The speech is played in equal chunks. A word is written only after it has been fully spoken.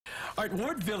All right,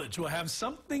 Ward Village will have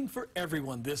something for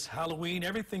everyone this Halloween.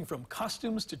 Everything from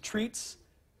costumes to treats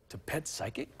to pet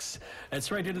psychics. That's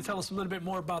right. Here to tell us a little bit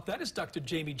more about that is Dr.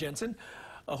 Jamie Jensen,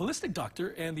 a holistic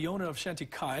doctor and the owner of Shanti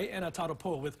Kai and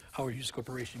Atarapo with Howard Hughes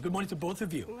Corporation. Good morning to both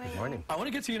of you. Good morning. I want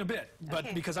to get to you in a bit,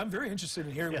 but because I'm very interested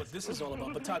in hearing what this is all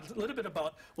about. But Todd, a little bit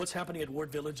about what's happening at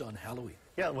Ward Village on Halloween.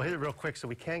 Yeah, we'll hit it real quick so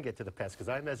we can get to the pets, because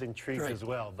I'm as intrigued as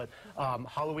well. But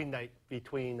Halloween night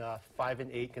between 5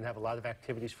 and 8 can have a lot of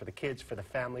activities for the kids, for the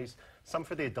families, some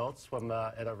for the adults from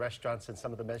at our restaurants and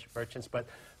some of the merchants. But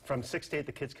from 6 to 8,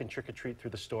 the kids can trick-or-treat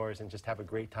through the stores and just have a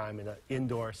great time in an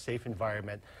indoor, safe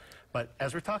environment. But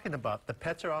as we're talking about, the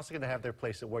pets are also going to have their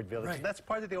place at Ward Village. Right. And that's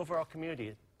part of the overall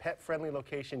community. Pet-friendly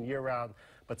location year-round,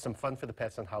 but some fun for the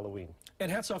pets on Halloween.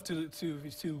 And hats off to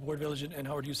Ward Village and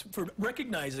Howard Hughes for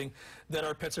recognizing that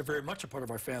our pets are very much a part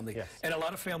of our family. Yes. And a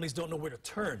lot of families don't know where to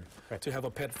turn to have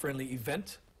a pet-friendly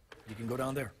event. You can go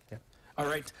down there. Yeah. All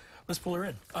right, let's pull her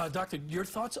in. Doctor, your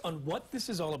thoughts on what this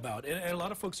is all about? And a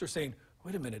lot of folks are saying,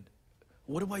 wait a minute,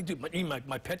 what do I do?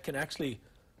 My pet can actually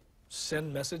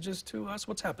send messages to us?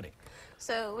 What's happening?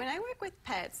 So when I work with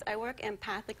pets, I work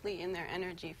empathically in their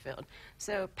energy field.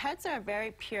 So pets are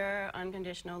very pure,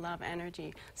 unconditional love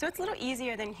energy. So it's a little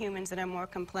easier than humans that are more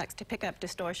complex to pick up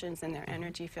distortions in their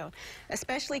energy field.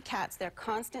 Especially cats, they're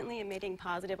constantly emitting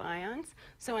positive ions.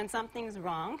 So when something's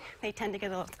wrong, they tend to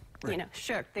get a little,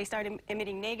 shook. They start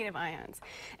emitting negative ions.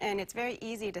 And it's very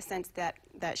easy to sense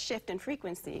that shift in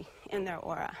frequency in their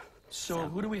aura. So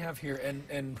who do we have here,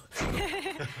 and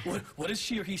what is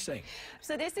she or he saying?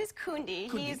 So this is Kundi.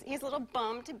 He's a little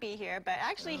bummed to be here, but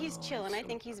actually he's chilling. I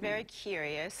think he's very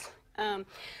curious.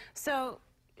 So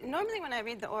normally when I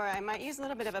read the aura, I might use a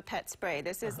little bit of a pet spray.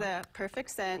 This is the Perfect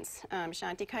Sense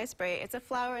Shanti Kai spray. It's a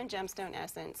flower and gemstone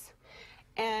essence.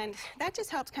 And that just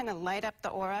helps kind of light up the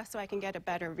aura so I can get a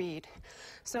better read.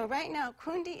 So right now,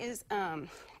 Kundi is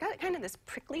got kind of this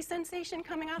prickly sensation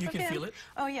coming off of him. You can feel it?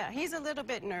 Oh, yeah. He's a little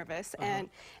bit nervous and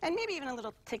maybe even a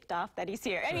little ticked off that he's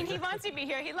here. I mean, he wants to be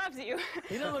here. He loves you.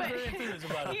 He doesn't look very enthused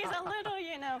about it. He's a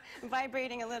little,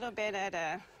 vibrating a little bit at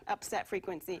a upset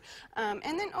frequency. And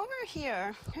then over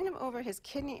here, kind of over his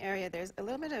kidney area, there's a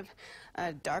little bit of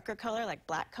a darker color, like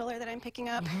black color that I'm picking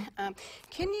up.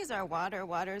 Kidneys are water.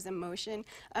 Water is emotion,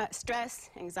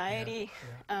 stress, anxiety.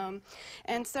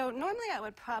 And so normally I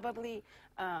would probably,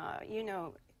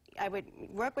 I would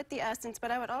work with the essence,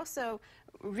 but I would also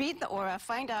read the aura,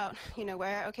 find out,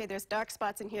 where, okay, there's dark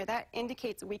spots in here. That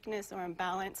indicates weakness or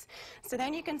imbalance. So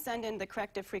then you can send in the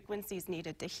corrective frequencies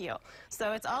needed to heal.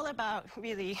 So it's all about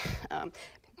really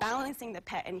balancing the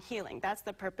pet and healing. That's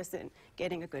the purpose in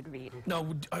getting a good read. Now,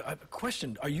 a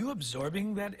question, are you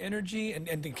absorbing that energy?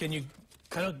 And can you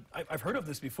kind of, I've heard of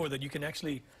this before, that you can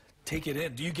actually take it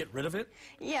in. Do you get rid of it?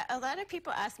 Yeah, a lot of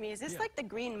people ask me, is this like the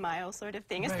Green Mile sort of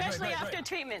thing, especially after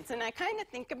treatments? And I kind of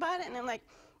think about it, and I'm like,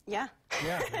 yeah.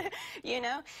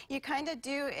 You kind of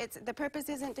do. The purpose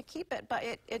isn't to keep it, but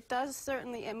it does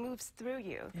certainly, it moves through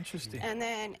you. Interesting. And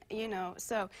then,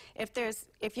 so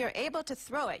if you're able to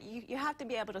throw it, you have to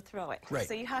be able to throw it. Right.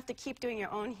 So you have to keep doing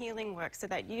your own healing work so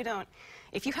that you don't,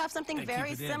 if you have something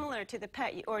very similar to the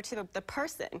pet or to the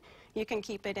person, you can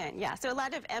keep it in. Yeah. So a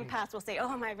lot of empaths will say,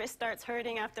 oh, my wrist starts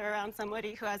hurting after around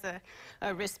somebody who has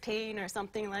a wrist pain or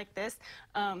something like this.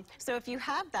 So if you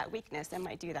have that weakness, it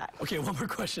might do that. Okay, one more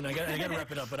question. I got to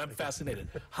wrap it up, but I'm fascinated.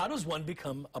 How does one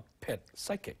become a pet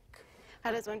psychic?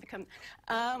 How does one become?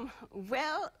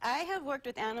 Well, I have worked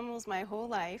with animals my whole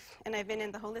life, and I've been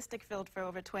in the holistic field for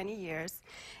over 20 years.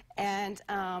 And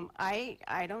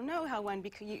I don't know how one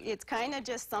becomes. It's kind of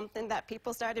just something that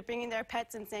people started bringing their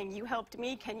pets and saying, you helped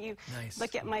me, can you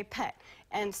look at my pet?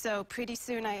 And so pretty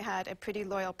soon I had a pretty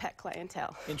loyal pet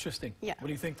clientele. Interesting. Yeah. What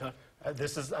do you think, Todd?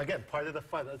 This is, again, part of the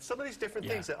fun. Some of these different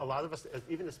things that a lot of us,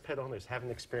 even as pet owners,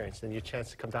 haven't experienced. And you chance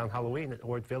to come down Halloween at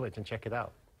Ward Village and check it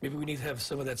out. Maybe we need to have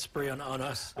some of that spray on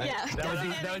us. Yeah.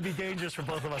 That would be dangerous for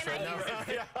both of us right now.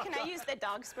 Can I use the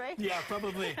dog spray? Yeah,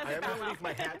 probably. I am going to leave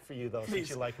my hat for you, though,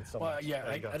 since you like it so much. Well, yeah,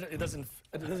 it doesn't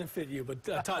fit you. But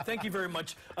Todd, thank you very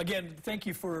much. Again, thank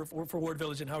you for Ward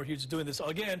Village and Howard Hughes doing this.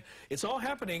 Again, it's all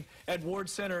happening at Ward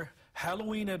Center.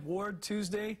 Halloween at Ward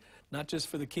Tuesday, not just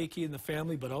for the keiki and the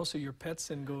family, but also your pets.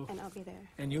 And I'll be there.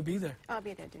 And you'll be there. I'll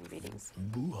be there doing readings.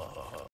 Boo-ha.